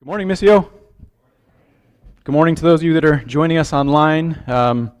Morning, Missio. Good morning to those of you that are joining us online,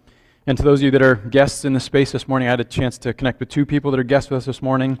 and to those of you that are guests in the space this morning. I had a chance to connect with two people that are guests with us this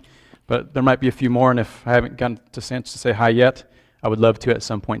morning, but there might be a few more, and if I haven't gotten a chance to say hi yet, I would love to at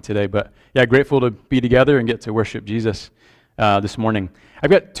some point today. But yeah, grateful to be together and get to worship Jesus this morning.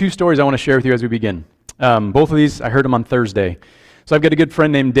 I've got two stories I want to share with you as we begin. Both of these, I heard them on Thursday. So I've got a good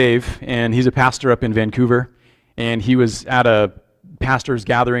friend named Dave, and he's a pastor up in Vancouver, and he was at a pastors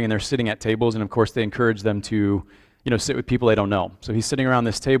gathering, and they're sitting at tables, and of course they encourage them to sit with people they don't know. So he's sitting around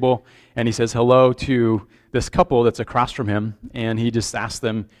this table, and he says hello to this couple that's across from him, and he just asks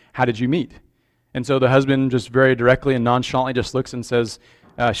them, how did you meet? And so the husband just very directly and nonchalantly just looks and says,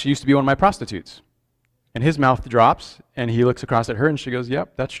 she used to be one of my prostitutes. And his mouth drops, and he looks across at her, and she goes,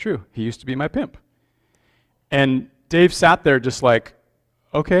 yep, that's true. He used to be my pimp. And Dave sat there just like,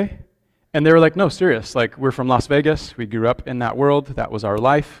 okay. And they were like, no, serious. Like, we're from Las Vegas. We grew up in that world. That was our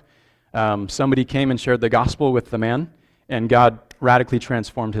life. Somebody came and shared the gospel with the man, and God radically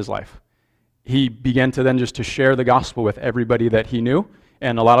transformed his life. He began to then just to share the gospel with everybody that he knew,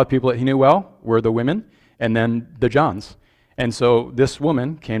 and a lot of people that he knew well were the women, and then the Johns. And so this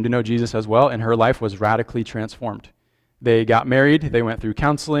woman came to know Jesus as well, and her life was radically transformed. They got married. They went through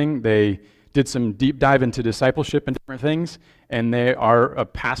counseling. They did some deep dive into discipleship and different things, and they are a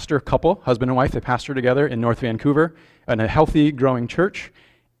pastor couple, husband and wife. They pastor together in North Vancouver in a healthy, growing church.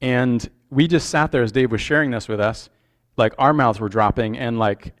 And we just sat there as Dave was sharing this with us, like our mouths were dropping and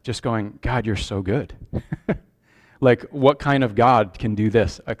like just going, God, you're so good. Like, what kind of God can do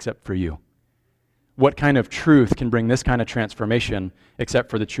this except for you? What kind of truth can bring this kind of transformation except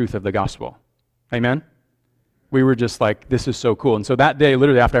for the truth of the gospel? Amen? We were just like, this is so cool. And so that day,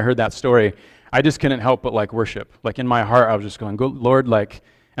 literally after I heard that story, I just couldn't help but like worship. Like in my heart, I was just going, go, Lord, like,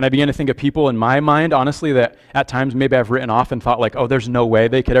 and I began to think of people in my mind, honestly, that at times maybe I've written off and thought like, oh, there's no way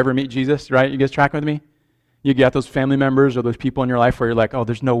they could ever meet Jesus, right? You guys tracking with me? You got those family members or those people in your life where you're like, oh,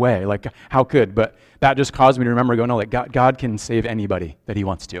 there's no way, like how could? But that just caused me to remember, go, no, like God can save anybody that he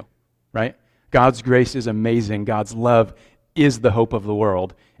wants to, right? God's grace is amazing. God's love is the hope of the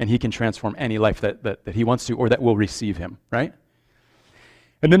world, and he can transform any life that he wants to or that will receive him, right?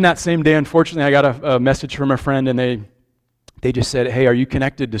 And then that same day, unfortunately, I got a message from a friend, and they just said, hey, are you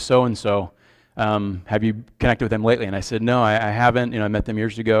connected to so-and-so? Have you connected with them lately? And I said, no, I haven't. I met them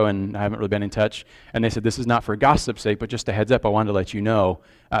years ago, and I haven't really been in touch. And they said, this is not for gossip's sake, but just a heads up, I wanted to let you know,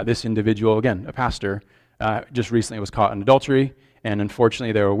 this individual, again, a pastor, just recently was caught in adultery, and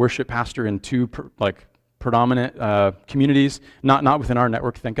unfortunately, they were a worship pastor in two predominant communities, not within our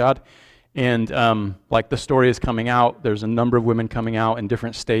network, thank God. And like the story is coming out, there's a number of women coming out in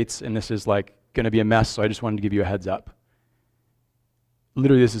different states, and this is like going to be a mess, so I just wanted to give you a heads up.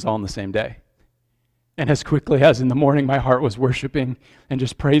 Literally, this is all in the same day. And as quickly as in the morning my heart was worshiping and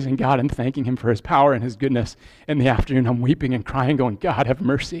just praising God and thanking him for his power and his goodness, in the afternoon I'm weeping and crying, going, God, have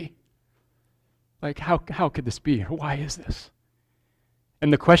mercy. Like, how could this be? Why is this?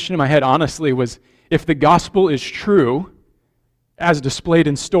 And the question in my head, honestly, was, if the gospel is true, as displayed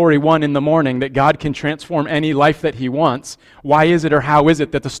in story 1 in the morning, that God can transform any life that he wants, why is it or how is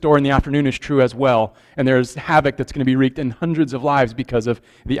it that the story in the afternoon is true as well, and there's havoc that's going to be wreaked in hundreds of lives because of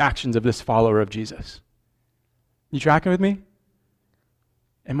the actions of this follower of Jesus? You tracking with me?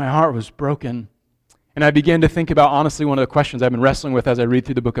 And my heart was broken. And I began to think about, honestly, one of the questions I've been wrestling with as I read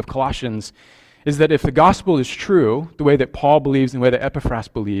through the book of Colossians, is that if the gospel is true, the way that Paul believes and the way that Epaphras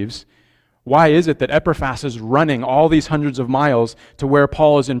believes, why is it that Epaphras is running all these hundreds of miles to where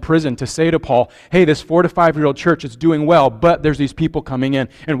Paul is in prison to say to Paul, hey, this 4 to 5-year-old church is doing well, but there's these people coming in.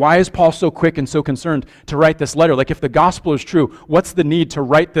 And why is Paul so quick and so concerned to write this letter? Like, if the gospel is true, what's the need to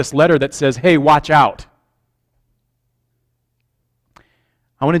write this letter that says, hey, watch out?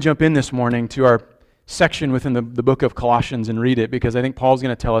 I want to jump in this morning to our section within the book of Colossians and read it, because I think Paul's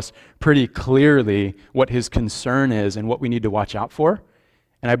going to tell us pretty clearly what his concern is and what we need to watch out for.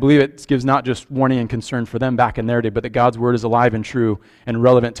 And I believe it gives not just warning and concern for them back in their day, but that God's word is alive and true and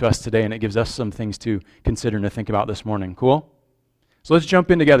relevant to us today, and it gives us some things to consider and to think about this morning. Cool? So let's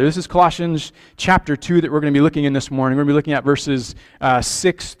jump in together. This is Colossians chapter 2 that we're going to be looking in this morning. We're going to be looking at verses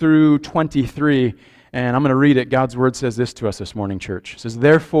 6 through 23, and I'm going to read it. God's word says this to us this morning, church. It says,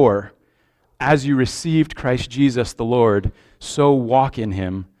 therefore, as you received Christ Jesus the Lord, so walk in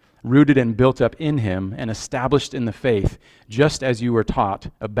him, rooted and built up in him, and established in the faith, just as you were taught,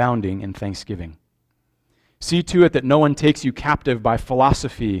 abounding in thanksgiving. See to it that no one takes you captive by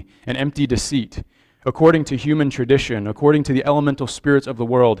philosophy and empty deceit, according to human tradition, according to the elemental spirits of the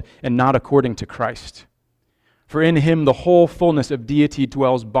world, and not according to Christ. For in him the whole fullness of deity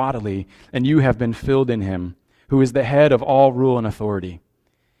dwells bodily, and you have been filled in him, who is the head of all rule and authority.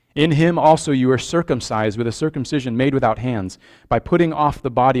 In him also you are circumcised with a circumcision made without hands, by putting off the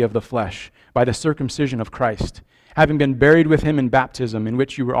body of the flesh, by the circumcision of Christ, having been buried with him in baptism, in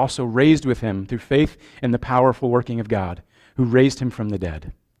which you were also raised with him through faith in the powerful working of God, who raised him from the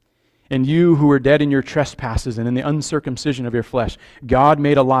dead. And you who were dead in your trespasses and in the uncircumcision of your flesh, God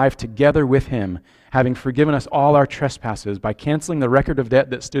made alive together with him, having forgiven us all our trespasses by canceling the record of debt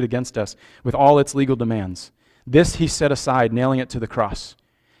that stood against us with all its legal demands. This he set aside, nailing it to the cross.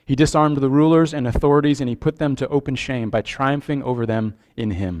 He disarmed the rulers and authorities, and he put them to open shame by triumphing over them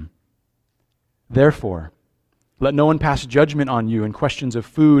in him. Therefore, let no one pass judgment on you in questions of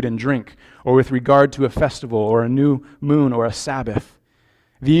food and drink, or with regard to a festival, or a new moon, or a Sabbath.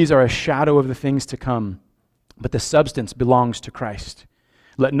 These are a shadow of the things to come, but the substance belongs to Christ.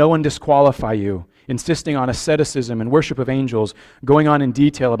 Let no one disqualify you, insisting on asceticism and worship of angels, going on in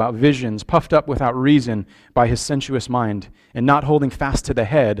detail about visions, puffed up without reason by his sensuous mind, and not holding fast to the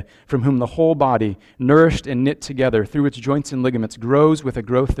head, from whom the whole body, nourished and knit together through its joints and ligaments, grows with a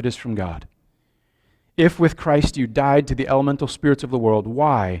growth that is from God. If with Christ you died to the elemental spirits of the world,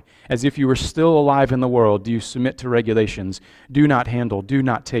 why, as if you were still alive in the world, do you submit to regulations? Do not handle, do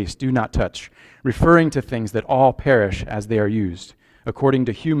not taste, do not touch, referring to things that all perish as they are used, according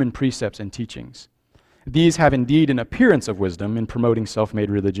to human precepts and teachings. These have indeed an appearance of wisdom in promoting self-made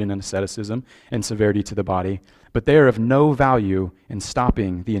religion and asceticism and severity to the body, but they are of no value in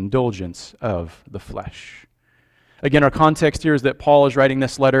stopping the indulgence of the flesh. Again, our context here is that Paul is writing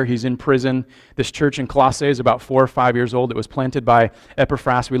this letter. He's in prison. This church in Colossae is about 4 or 5 years old. It was planted by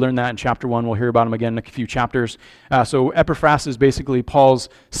Epaphras. We learned that in chapter 1. We'll hear about him again in a few chapters. So Epaphras is basically Paul's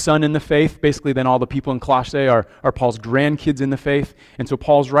son in the faith. Basically, then all the people in Colossae are Paul's grandkids in the faith. And so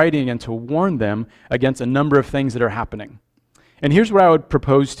Paul's writing and to warn them against a number of things that are happening. And here's what I would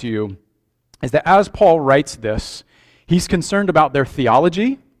propose to you, is that as Paul writes this, he's concerned about their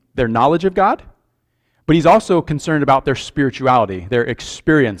theology, their knowledge of God, but he's also concerned about their spirituality, their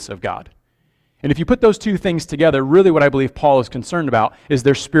experience of God. And if you put those two things together, really what I believe Paul is concerned about is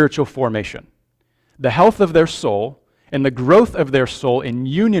their spiritual formation. The health of their soul and the growth of their soul in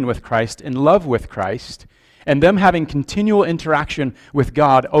union with Christ, in love with Christ, and them having continual interaction with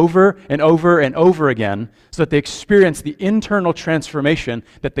God over and over and over again so that they experience the internal transformation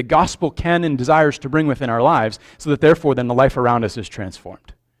that the gospel can and desires to bring within our lives, so that therefore then the life around us is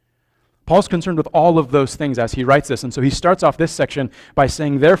transformed. Paul's concerned with all of those things as he writes this, and so he starts off this section by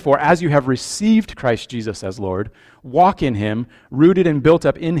saying, therefore, as you have received Christ Jesus as Lord, walk in him, rooted and built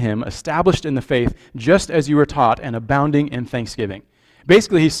up in him, established in the faith, just as you were taught, and abounding in thanksgiving.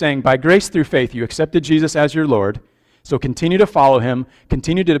 Basically, he's saying, by grace through faith, you accepted Jesus as your Lord, so continue to follow him,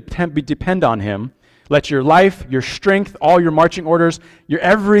 continue to depend on him. Let your life, your strength, all your marching orders, your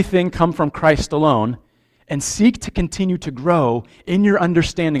everything come from Christ alone, and seek to continue to grow in your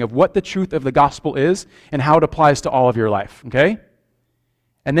understanding of what the truth of the gospel is and how it applies to all of your life, okay?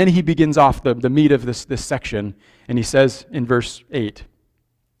 And then he begins off the meat of this section, and he says in verse 8,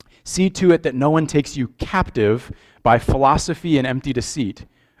 see to it that no one takes you captive by philosophy and empty deceit,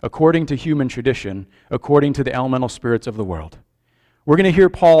 according to human tradition, according to the elemental spirits of the world. We're going to hear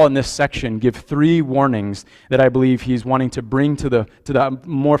Paul in this section give 3 warnings that I believe he's wanting to bring to the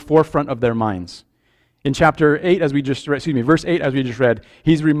more forefront of their minds. In chapter 8, verse 8, as we just read,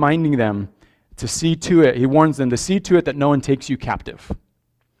 he's reminding them to see to it, he warns them to see to it that no one takes you captive.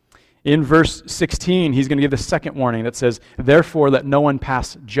 In verse 16, he's going to give the second warning that says, therefore let no one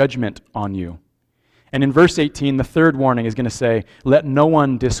pass judgment on you. And in verse 18, the third warning is going to say, let no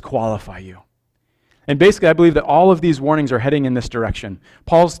one disqualify you. And basically, I believe that all of these warnings are heading in this direction.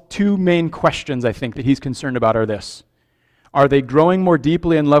 Paul's 2 main questions, I think, that he's concerned about are this. Are they growing more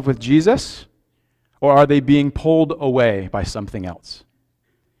deeply in love with Jesus? Or are they being pulled away by something else?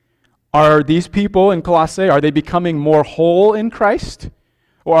 Are these people in Colossae, are they becoming more whole in Christ?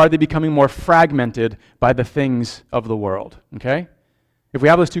 Or are they becoming more fragmented by the things of the world? Okay? If we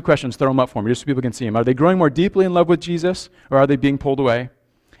have those 2 questions, throw them up for me, just so people can see them. Are they growing more deeply in love with Jesus? Or are they being pulled away?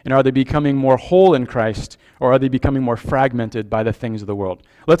 And are they becoming more whole in Christ? Or are they becoming more fragmented by the things of the world?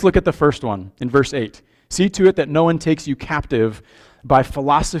 Let's look at the first one in verse 8. See to it that no one takes you captive by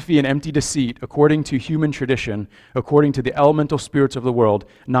philosophy and empty deceit, according to human tradition, according to the elemental spirits of the world,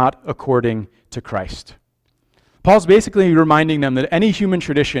 not according to Christ. Paul's basically reminding them that any human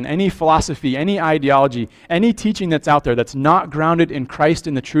tradition, any philosophy, any ideology, any teaching that's out there that's not grounded in Christ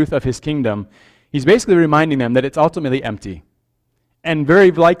and the truth of his kingdom, he's basically reminding them that it's ultimately empty and very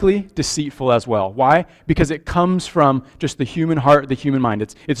likely deceitful as well. Why? Because it comes from just the human heart, the human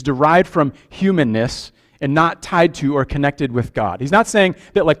mind. It's derived from humanness, and not tied to or connected with God. He's not saying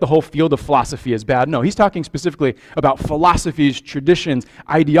that like the whole field of philosophy is bad. No, he's talking specifically about philosophies, traditions,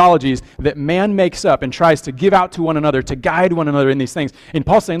 ideologies that man makes up and tries to give out to one another, to guide one another in these things. And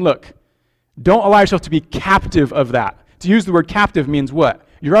Paul's saying, look, don't allow yourself to be captive of that. To use the word captive means what?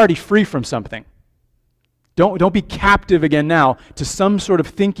 You're already free from something. Don't be captive again now to some sort of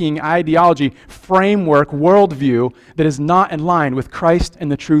thinking, ideology, framework, worldview that is not in line with Christ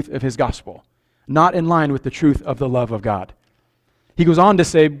and the truth of his gospel, not in line with the truth of the love of God. He goes on to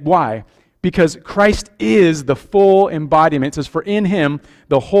say, why? Because Christ is the full embodiment. It says, for in him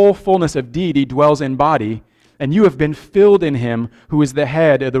the whole fullness of deity dwells in body, and you have been filled in him who is the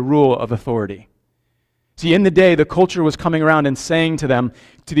head of the rule of authority. See, in the day, the culture was coming around and saying to them,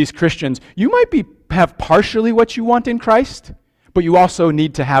 to these Christians, you might have partially what you want in Christ, but you also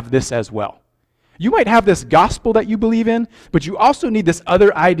need to have this as well. You might have this gospel that you believe in, but you also need this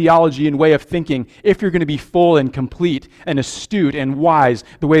other ideology and way of thinking if you're going to be full and complete and astute and wise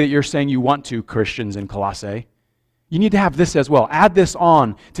the way that you're saying you want to, Christians in Colossae. You need to have this as well. Add this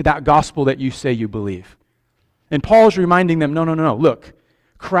on to that gospel that you say you believe. And Paul's reminding them, no. Look,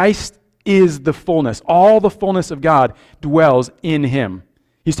 Christ is the fullness. All the fullness of God dwells in him.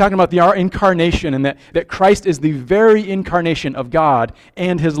 He's talking about our incarnation and that Christ is the very incarnation of God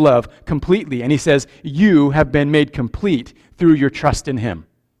and his love completely. And he says, you have been made complete through your trust in him.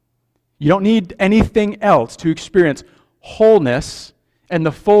 You don't need anything else to experience wholeness and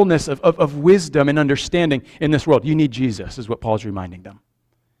the fullness of wisdom and understanding in this world. You need Jesus, is what Paul's reminding them.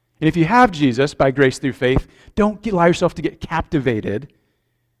 And if you have Jesus by grace through faith, don't allow yourself to get captivated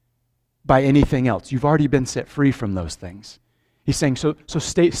by anything else. You've already been set free from those things. He's saying, so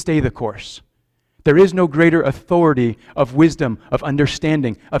stay the course. There is no greater authority of wisdom, of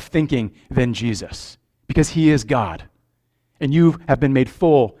understanding, of thinking than Jesus, because he is God. And you have been made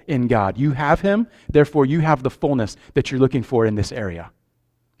full in God. You have him, therefore you have the fullness that you're looking for in this area.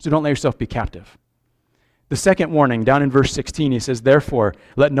 So don't let yourself be captive. The second warning, down in verse 16, he says, therefore,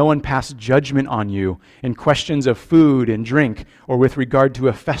 let no one pass judgment on you in questions of food and drink, or with regard to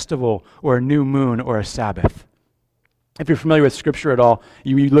a festival, or a new moon, or a Sabbath. If you're familiar with Scripture at all,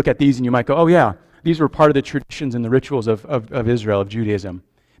 you look at these and you might go, oh yeah, these were part of the traditions and the rituals of Israel, of Judaism,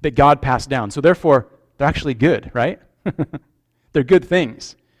 that God passed down. So therefore, they're actually good, right? They're good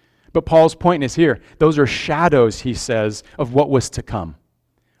things. But Paul's point is here, those are shadows, he says, of what was to come.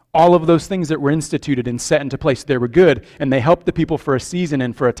 All of those things that were instituted and set into place, they were good, and they helped the people for a season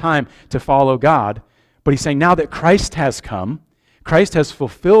and for a time to follow God. But he's saying now that Christ has come, Christ has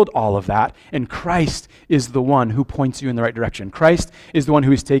fulfilled all of that, and Christ is the one who points you in the right direction. Christ is the one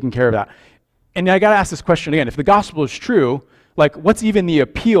who is taking care of that. And I got to ask this question again. If the gospel is true, like what's even the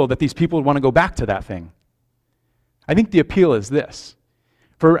appeal that these people would want to go back to that thing? I think the appeal is this.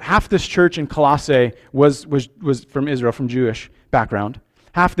 For half this church in Colossae was from Israel, from Jewish background.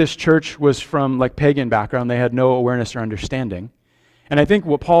 Half this church was from like pagan background. They had no awareness or understanding. And I think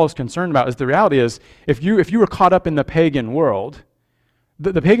what Paul is concerned about is the reality is if you were caught up in the pagan world,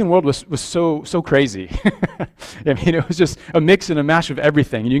 the pagan world was so crazy. I mean, it was just a mix and a mash of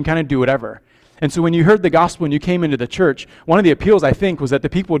everything, and you can kind of do whatever. And so when you heard the gospel and you came into the church, one of the appeals, I think, was that the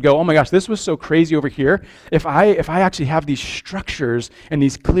people would go, oh my gosh, this was so crazy over here. If I actually have these structures and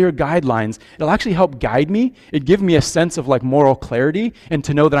these clear guidelines, it'll actually help guide me. It'd give me a sense of like moral clarity and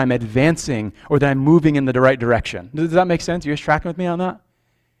to know that I'm advancing or that I'm moving in the right direction. Does that make sense? You guys tracking with me on that?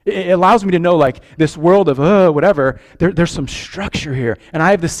 It allows me to know like this world of whatever, there's some structure here. And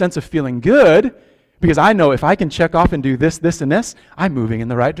I have this sense of feeling good because I know if I can check off and do this, this, and this, I'm moving in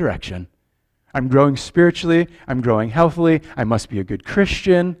the right direction. I'm growing spiritually. I'm growing healthily. I must be a good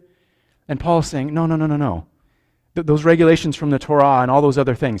Christian. And Paul's saying, no. Those regulations from the Torah and all those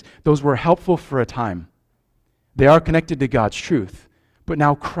other things, those were helpful for a time. They are connected to God's truth. But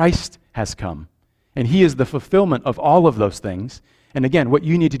now Christ has come. And he is the fulfillment of all of those things. And again, what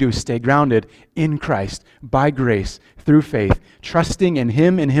you need to do is stay grounded in Christ, by grace, through faith, trusting in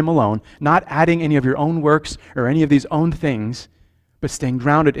him and him alone, not adding any of your own works or any of these own things, but staying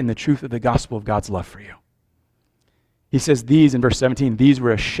grounded in the truth of the gospel of God's love for you. He says these, in verse 17, these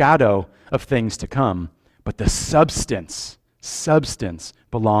were a shadow of things to come, but the substance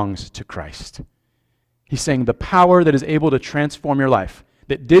belongs to Christ. He's saying the power that is able to transform your life,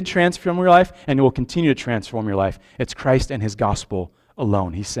 that did transform your life and will continue to transform your life, it's Christ and his gospel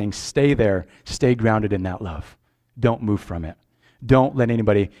alone. He's saying stay there, stay grounded in that love. Don't move from it. Don't let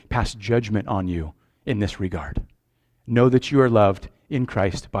anybody pass judgment on you in this regard. Know that you are loved in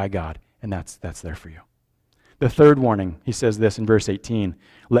Christ by God, and that's there for you. The third warning, he says this in verse 18,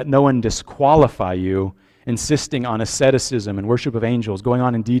 let no one disqualify you insisting on asceticism and worship of angels, going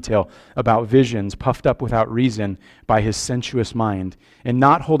on in detail about visions, puffed up without reason by his sensuous mind, and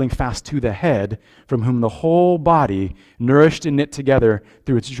not holding fast to the head, from whom the whole body, nourished and knit together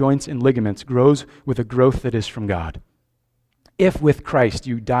through its joints and ligaments, grows with a growth that is from God. If with Christ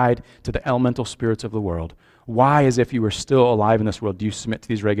you died to the elemental spirits of the world, why, as if you were still alive in this world, do you submit to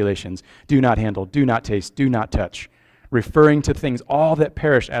these regulations? Do not handle, do not taste, do not touch, referring to things all that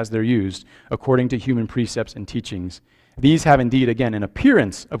perish as they're used, according to human precepts and teachings. These have indeed, again, an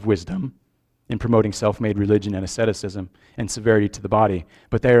appearance of wisdom in promoting self-made religion and asceticism and severity to the body,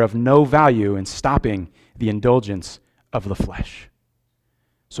 but they are of no value in stopping the indulgence of the flesh.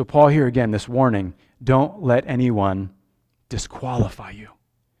 So Paul here again, this warning, don't let anyone disqualify you.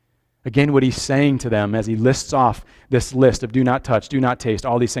 Again, what he's saying to them as he lists off this list of do not touch, do not taste,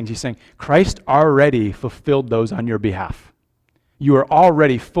 all these things, he's saying, Christ already fulfilled those on your behalf. You are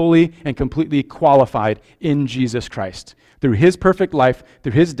already fully and completely qualified in Jesus Christ. Through his perfect life,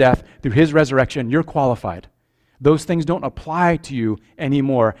 through his death, through his resurrection, you're qualified. Those things don't apply to you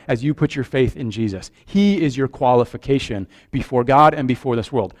anymore as you put your faith in Jesus. He is your qualification before God and before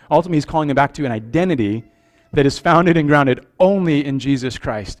this world. Ultimately, he's calling them back to an identity that is founded and grounded only in Jesus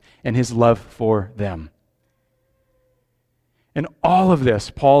Christ and his love for them. And all of this,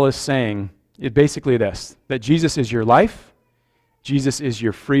 Paul is saying, is basically this, that Jesus is your life, Jesus is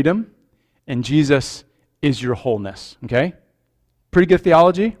your freedom, and Jesus is your wholeness, okay? Pretty good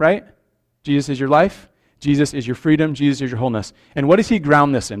theology, right? Jesus is your life, Jesus is your freedom, Jesus is your wholeness. And what does he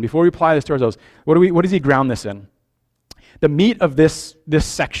ground this in? Before we apply this to ourselves, what does he ground this in? The meat of this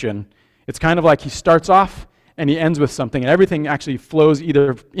section, it's kind of like he starts off and he ends with something, and everything actually flows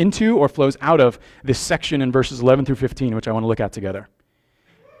either into or flows out of this section in verses 11 through 15, which I want to look at together.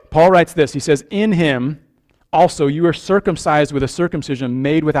 Paul writes this, he says, in him also you are circumcised with a circumcision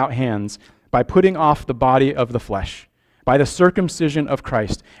made without hands, by putting off the body of the flesh, by the circumcision of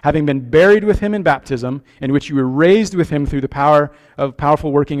Christ, having been buried with him in baptism, in which you were raised with him through the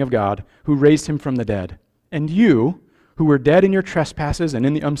powerful working of God, who raised him from the dead. And you, who were dead in your trespasses and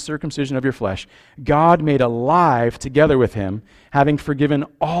in the uncircumcision of your flesh, God made alive together with him, having forgiven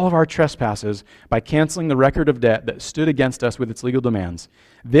all of our trespasses by canceling the record of debt that stood against us with its legal demands.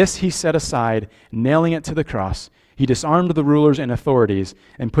 This he set aside, nailing it to the cross. He disarmed the rulers and authorities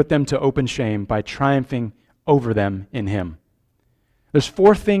and put them to open shame by triumphing over them in him. There's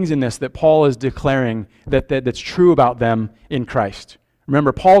 4 things in this that Paul is declaring that's true about them in Christ.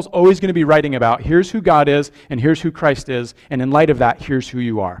 Remember, Paul's always going to be writing about here's who God is and here's who Christ is, and in light of that, here's who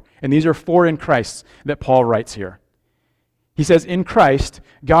you are. And these are 4 in Christ that Paul writes here. He says, in Christ,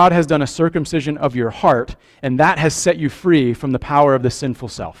 God has done a circumcision of your heart, and that has set you free from the power of the sinful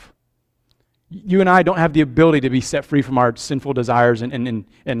self. You and I don't have the ability to be set free from our sinful desires and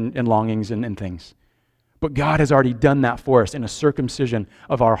longings and things. But God has already done that for us in a circumcision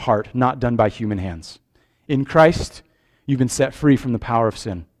of our heart, not done by human hands. In Christ, you've been set free from the power of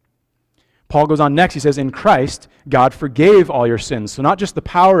sin. Paul goes on next, he says, in Christ, God forgave all your sins. So not just the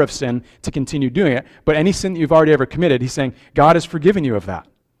power of sin to continue doing it, but any sin that you've already ever committed, he's saying, God has forgiven you of that.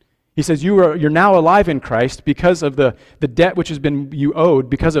 He says, you're now alive in Christ because of the debt which has been you owed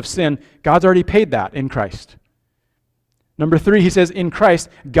because of sin. God's already paid that in Christ. Number 3, he says, in Christ,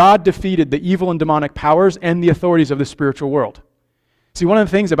 God defeated the evil and demonic powers and the authorities of the spiritual world. See, one of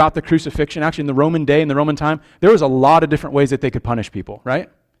the things about the crucifixion, actually in the Roman day, in the Roman time, there was a lot of different ways that they could punish people, right?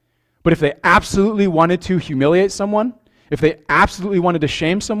 But if they absolutely wanted to humiliate someone, if they absolutely wanted to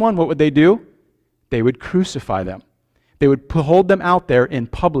shame someone, what would they do? They would crucify them. They would hold them out there in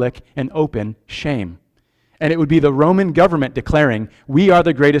public and open shame. And it would be the Roman government declaring, we are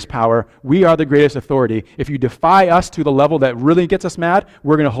the greatest power, we are the greatest authority. If you defy us to the level that really gets us mad,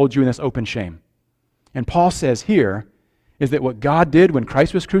 we're going to hold you in this open shame. And Paul says here is that what God did when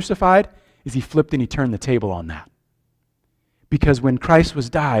Christ was crucified is he flipped and he turned the table on that. Because when Christ was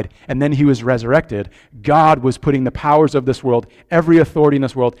died and then he was resurrected, God was putting the powers of this world, every authority in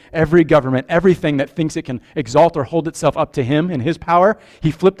this world, every government, everything that thinks it can exalt or hold itself up to him and his power,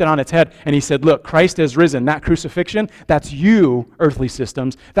 he flipped it on its head and he said, look, Christ has risen. That crucifixion, that's you, earthly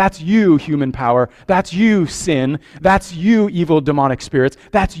systems. That's you, human power. That's you, sin. That's you, evil demonic spirits.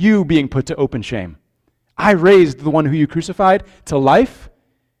 That's you being put to open shame. I raised the one who you crucified to life.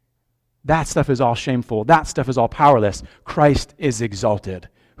 That stuff is all shameful. That stuff is all powerless. Christ is exalted.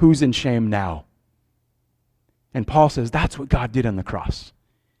 Who's in shame now? And Paul says that's what God did on the cross.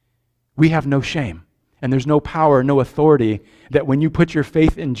 We have no shame. And there's no power, no authority that when you put your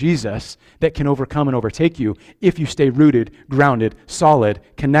faith in Jesus that can overcome and overtake you if you stay rooted, grounded, solid,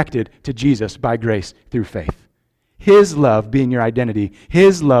 connected to Jesus by grace through faith. His love being your identity.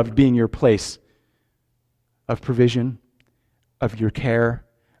 His love being your place of provision, of your care,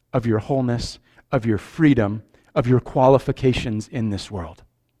 of your wholeness, of your freedom, of your qualifications in this world.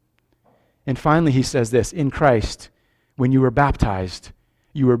 And finally, he says this, in Christ, when you were baptized,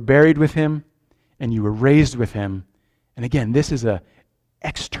 you were buried with him and you were raised with him. And again, this is an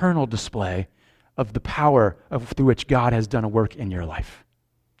external display of the power through which God has done a work in your life.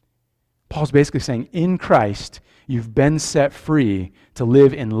 Paul's basically saying, in Christ, you've been set free to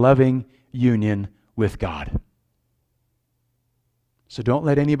live in loving union with God. So don't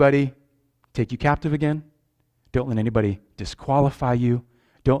let anybody take you captive again. Don't let anybody disqualify you.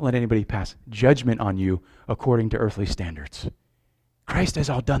 Don't let anybody pass judgment on you according to earthly standards. Christ has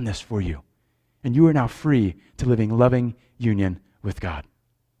all done this for you, and you are now free to live in loving union with God.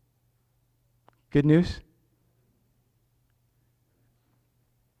 Good news?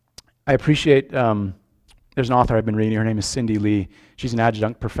 I appreciate, there's an author I've been reading. Her name is Cindy Lee. She's an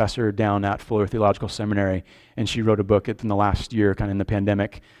adjunct professor down at Fuller Theological Seminary, and she wrote a book in the last year, kind of in the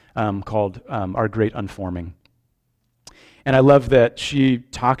pandemic, called Our Great Unforming. And I love that she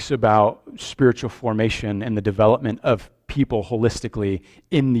talks about spiritual formation and the development of people holistically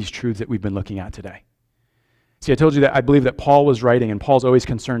in these truths that we've been looking at today. See, I told you that I believe that Paul was writing, and Paul's always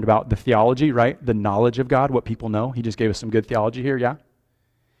concerned about the theology, right? The knowledge of God, what people know. He just gave us some good theology here, yeah?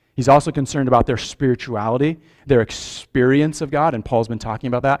 He's also concerned about their spirituality, their experience of God, and Paul's been talking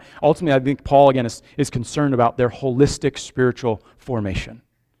about that. Ultimately, I think Paul, again, is concerned about their holistic spiritual formation,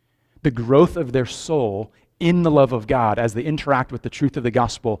 the growth of their soul in the love of God as they interact with the truth of the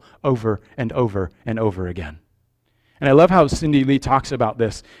gospel over and over and over again. And I love how Cindy Lee talks about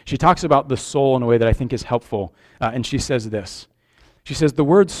this. She talks about the soul in a way that I think is helpful, and she says this. She says, the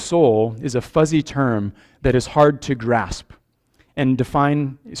word soul is a fuzzy term that is hard to grasp and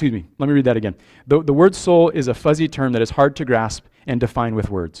define, let me read that again. The word soul is a fuzzy term that is hard to grasp and define with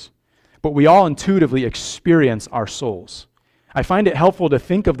words. But we all intuitively experience our souls. I find it helpful to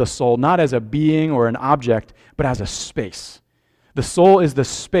think of the soul not as a being or an object, but as a space. The soul is the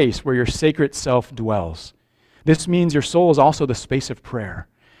space where your sacred self dwells. This means your soul is also the space of prayer.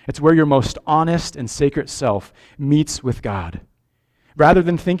 It's where your most honest and sacred self meets with God. Rather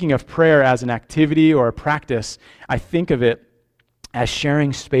than thinking of prayer as an activity or a practice, I think of it as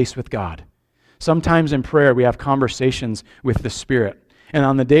sharing space with God. Sometimes in prayer, we have conversations with the Spirit. And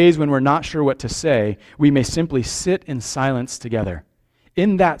on the days when we're not sure what to say, we may simply sit in silence together.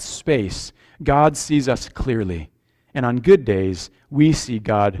 In that space, God sees us clearly. And on good days, we see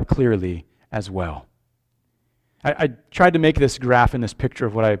God clearly as well. I tried to make this graph and this picture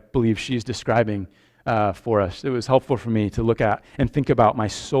of what I believe she's describing for us. It was helpful for me to look at and think about my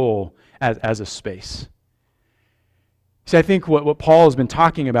soul as a space. See, I think what Paul has been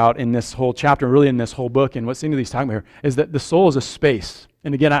talking about in this whole chapter, really in this whole book, and what Cindy Lee's talking about here, is that the soul is a space.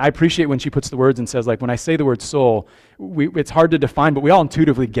 And again, I appreciate when she puts the words and says, like, when I say the word soul, it's hard to define, but we all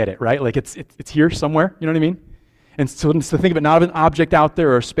intuitively get it, right? Like, it's here somewhere, you know what I mean? And so to think of it not as an object out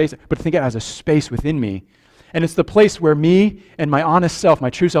there or a space, but to think of it as a space within me. And it's the place where me and my honest self, my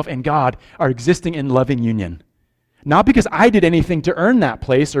true self, and God are existing in loving union. Not because I did anything to earn that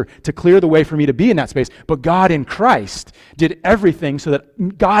place or to clear the way for me to be in that space, but God in Christ did everything so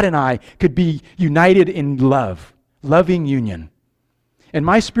that God and I could be united in love, loving union. And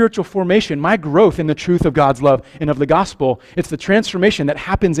my spiritual formation, my growth in the truth of God's love and of the gospel, it's the transformation that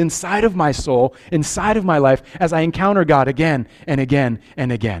happens inside of my soul, inside of my life, as I encounter God again and again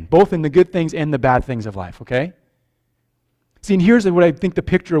and again, both in the good things and the bad things of life, okay? See, and here's what I think the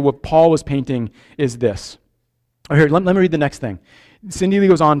picture of what Paul was painting is this. Oh, here, let me read the next thing. Cindy Lee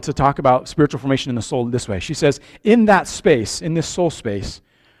goes on to talk about spiritual formation in the soul this way. She says, in that space, in this soul space,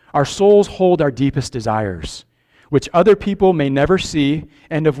 our souls hold our deepest desires, which other people may never see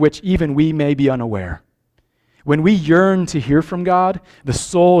and of which even we may be unaware. When we yearn to hear from God, the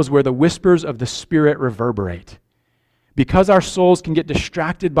soul is where the whispers of the Spirit reverberate. Because our souls can get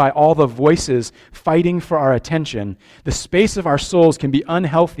distracted by all the voices fighting for our attention, the space of our souls can be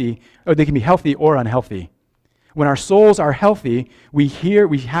unhealthy, or they can be healthy or unhealthy. When our souls are healthy, we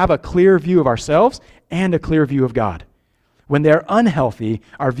have a clear view of ourselves and a clear view of God. When they're unhealthy,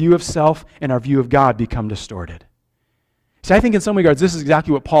 our view of self and our view of God become distorted. See, I think in some regards, this is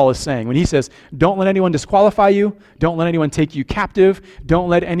exactly what Paul is saying. When he says, don't let anyone disqualify you, don't let anyone take you captive, don't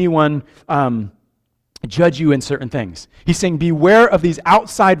let anyone judge you in certain things. He's saying, beware of these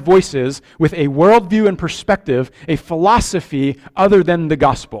outside voices with a worldview and perspective, a philosophy other than the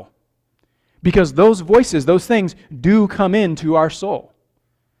gospel. Because those voices, those things do come into our soul.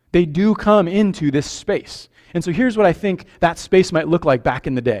 They do come into this space. And so here's what I think that space might look like back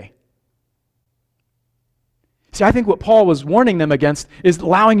in the day. See, I think what Paul was warning them against is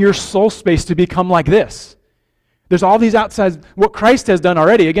allowing your soul space to become like this. There's all these outside, what Christ has done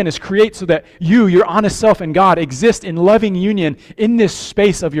already, again, is create so that you, your honest self, and God exist in loving union in this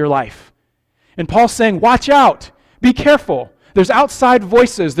space of your life. And Paul's saying, watch out, be careful. There's outside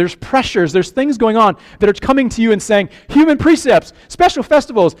voices, there's pressures, there's things going on that are coming to you and saying, human precepts, special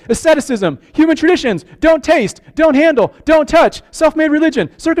festivals, asceticism, human traditions, don't taste, don't handle, don't touch, self-made religion,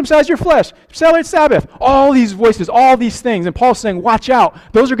 circumcise your flesh, celebrate Sabbath, all these voices, all these things. And Paul's saying, watch out.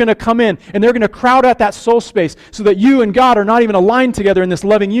 Those are going to come in and they're going to crowd out that soul space so that you and God are not even aligned together in this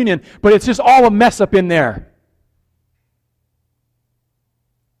loving union, but it's just all a mess up in there.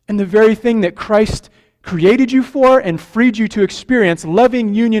 And the very thing that Christ created you for and freed you to experience,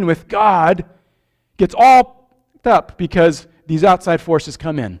 loving union with God, gets all up because these outside forces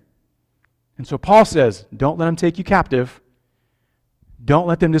come in. And so Paul says, don't let them take you captive. Don't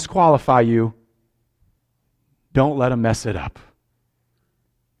let them disqualify you. Don't let them mess it up.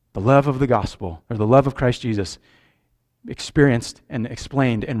 The love of the gospel, or the love of Christ Jesus, experienced and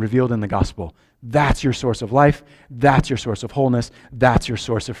explained and revealed in the gospel. That's your source of life. That's your source of wholeness. That's your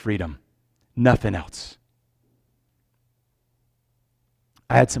source of freedom. Nothing else.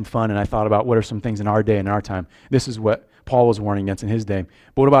 I had some fun and I thought about what are some things in our day and our time. This is what Paul was warning against in his day.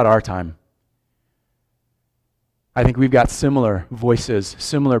 But what about our time? I think we've got similar voices,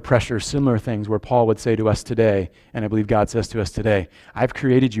 similar pressures, similar things where Paul would say to us today, and I believe God says to us today, I've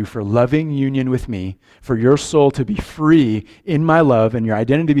created you for loving union with me, for your soul to be free in my love and your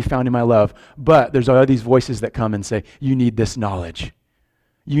identity to be found in my love. But there's all these voices that come and say, you need this knowledge.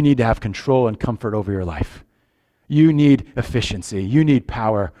 You need to have control and comfort over your life. You need efficiency. You need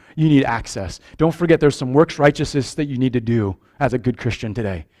power. You need access. Don't forget there's some works righteousness that you need to do as a good Christian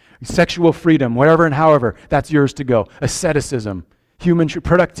today. Sexual freedom, whatever and however, that's yours to go. Asceticism, human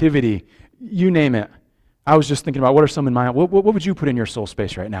productivity, you name it. I was just thinking about what are some in my, what would you put in your soul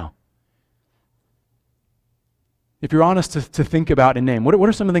space right now? If you're honest to think about and name, what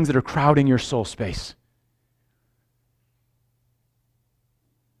are some of the things that are crowding your soul space?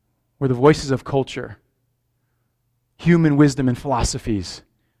 Where the voices of culture, human wisdom and philosophies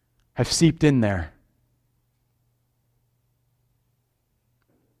have seeped in there.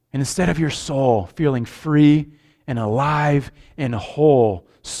 And instead of your soul feeling free and alive and whole,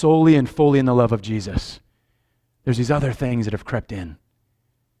 solely and fully in the love of Jesus, there's these other things that have crept in.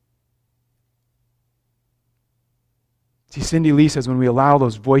 See, Cindy Lee says when we allow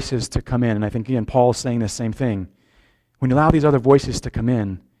those voices to come in, and I think again Paul is saying the same thing, when you allow these other voices to come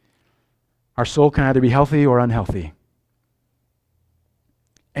in, our soul can either be healthy or unhealthy.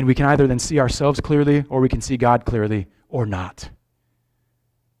 And we can either then see ourselves clearly or we can see God clearly or not,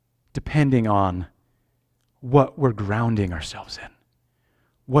 depending on what we're grounding ourselves in.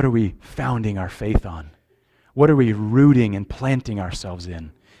 What are we founding our faith on? What are we rooting and planting ourselves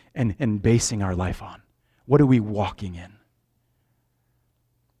in and basing our life on? What are we walking in?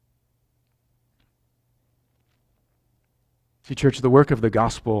 See, church, the work of the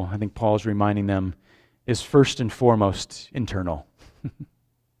gospel, I think Paul is reminding them, is first and foremost internal.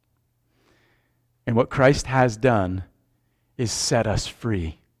 And what Christ has done is set us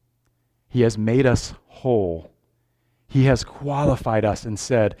free. He has made us whole. He has qualified us and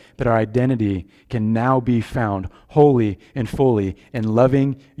said that our identity can now be found wholly and fully in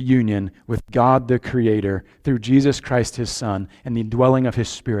loving union with God the Creator through Jesus Christ His Son and the indwelling of His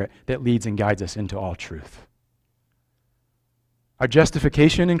Spirit that leads and guides us into all truth. Our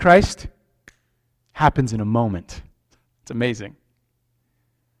justification in Christ happens in a moment. It's amazing.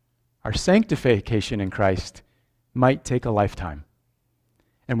 Our sanctification in Christ might take a lifetime.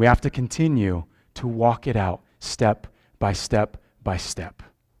 And we have to continue to walk it out step by step by step.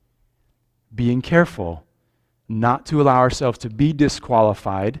 Being careful not to allow ourselves to be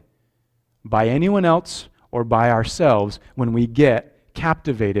disqualified by anyone else or by ourselves when we get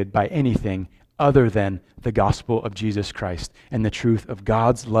captivated by anything other than the gospel of Jesus Christ and the truth of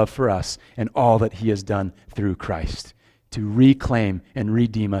God's love for us and all that He has done through Christ to reclaim and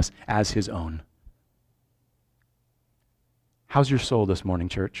redeem us as His own. How's your soul this morning,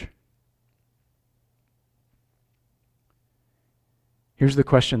 church? Here's the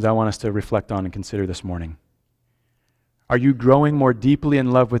questions I want us to reflect on and consider this morning. Are you growing more deeply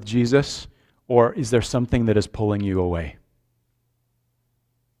in love with Jesus, or is there something that is pulling you away?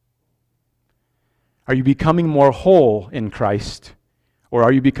 Are you becoming more whole in Christ, or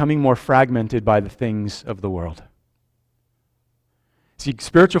are you becoming more fragmented by the things of the world? See,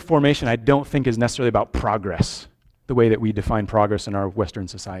 spiritual formation I don't think is necessarily about progress, the way that we define progress in our Western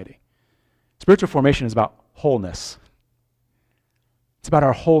society. Spiritual formation is about wholeness. It's about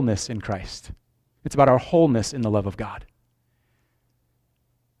our wholeness in Christ. It's about our wholeness in the love of God.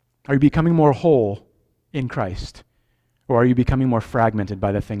 Are you becoming more whole in Christ? Or are you becoming more fragmented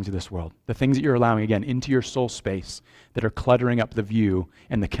by the things of this world? The things that you're allowing, again, into your soul space that are cluttering up the view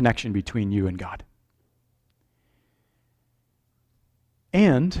and the connection between you and God.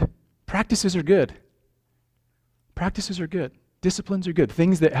 And practices are good. Practices are good. Disciplines are good.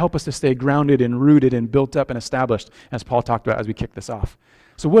 Things that help us to stay grounded and rooted and built up and established, as Paul talked about as we kick this off.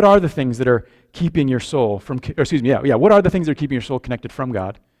 So what are the things that are keeping your soul what are the things that are keeping your soul connected from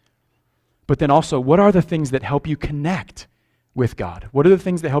God? But then also, what are the things that help you connect with God? What are the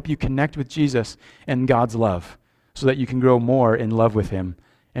things that help you connect with Jesus and God's love so that you can grow more in love with him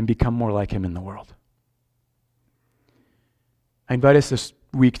and become more like him in the world? I invite us this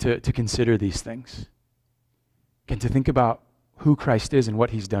week to consider these things and to think about who Christ is and what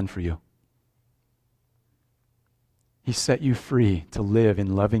he's done for you. He set you free to live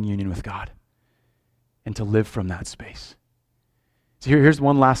in loving union with God and to live from that space. So here's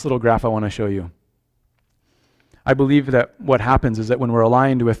one last little graph I want to show you. I believe that what happens is that when we're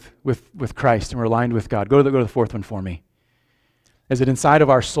aligned with Christ and we're aligned with God, go to the fourth one for me, is that inside of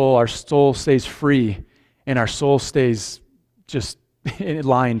our soul stays free and our soul stays just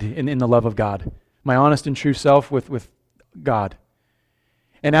aligned in the love of God. My honest and true self with God.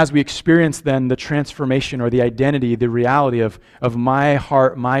 And as we experience then the transformation or the identity, the reality of my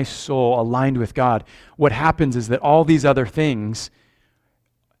heart, my soul aligned with God, what happens is that all these other things,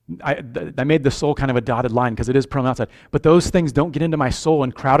 I made the soul kind of a dotted line because it is pronounced outside, but those things don't get into my soul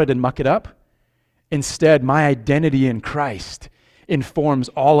and crowd it and muck it up. Instead, my identity in Christ informs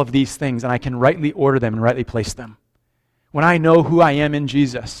all of these things, and I can rightly order them and rightly place them. When I know who I am in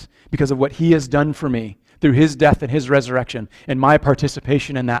Jesus because of what he has done for me through his death and his resurrection and my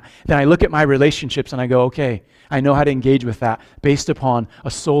participation in that, then I look at my relationships and I go, okay, I know how to engage with that based upon a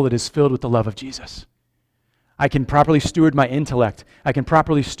soul that is filled with the love of Jesus. I can properly steward my intellect. I can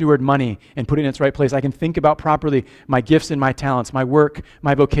properly steward money and put it in its right place. I can think about properly my gifts and my talents, my work,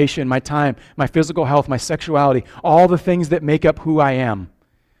 my vocation, my time, my physical health, my sexuality, all the things that make up who I am.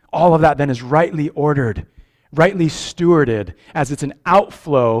 All of that then is rightly ordered, rightly stewarded as it's an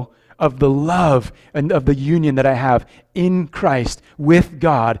outflow of the love and of the union that I have in Christ with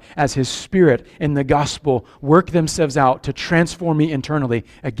God as his Spirit and the gospel work themselves out to transform me internally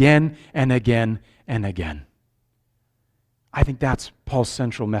again and again and again. I think that's Paul's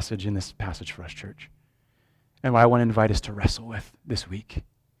central message in this passage for us, church, and what I want to invite us to wrestle with this week.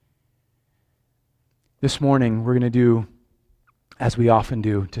 This morning, we're going to do, as we often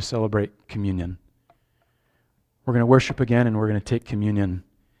do, to celebrate communion. We're going to worship again, and we're going to take communion.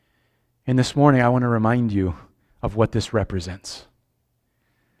 And this morning, I want to remind you of what this represents.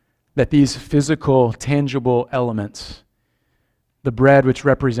 That these physical, tangible elements, the bread which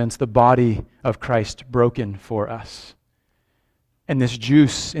represents the body of Christ broken for us, and this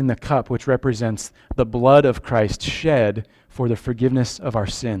juice in the cup which represents the blood of Christ shed for the forgiveness of our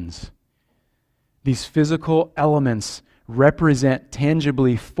sins. These physical elements represent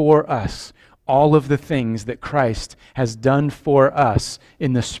tangibly for us all of the things that Christ has done for us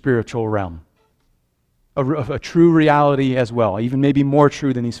in the spiritual realm. A true reality as well, even maybe more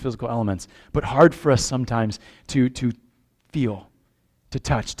true than these physical elements, but hard for us sometimes to feel, to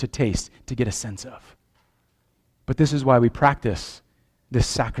touch, to taste, to get a sense of. But this is why we practice this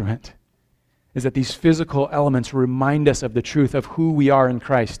sacrament, is that these physical elements remind us of the truth of who we are in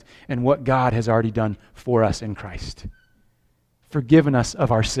Christ and what God has already done for us in Christ. Forgiven us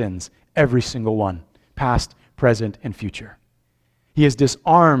of our sins, every single one, past, present, and future. He has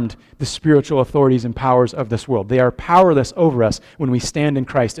disarmed the spiritual authorities and powers of this world. They are powerless over us when we stand in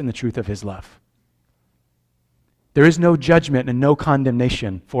Christ in the truth of his love. There is no judgment and no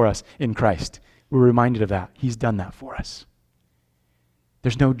condemnation for us in Christ. We're reminded of that. He's done that for us.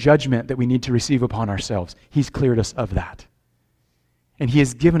 There's no judgment that we need to receive upon ourselves. He's cleared us of that. And he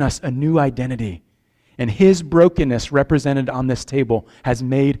has given us a new identity. And his brokenness represented on this table has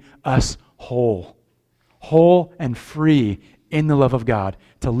made us whole. Whole and free in the love of God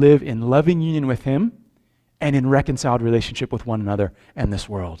to live in loving union with him and in reconciled relationship with one another and this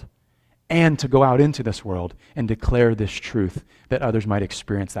world. And to go out into this world and declare this truth that others might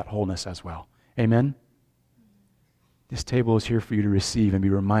experience that wholeness as well. Amen? This table is here for you to receive and be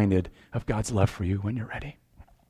reminded of God's love for you when you're ready.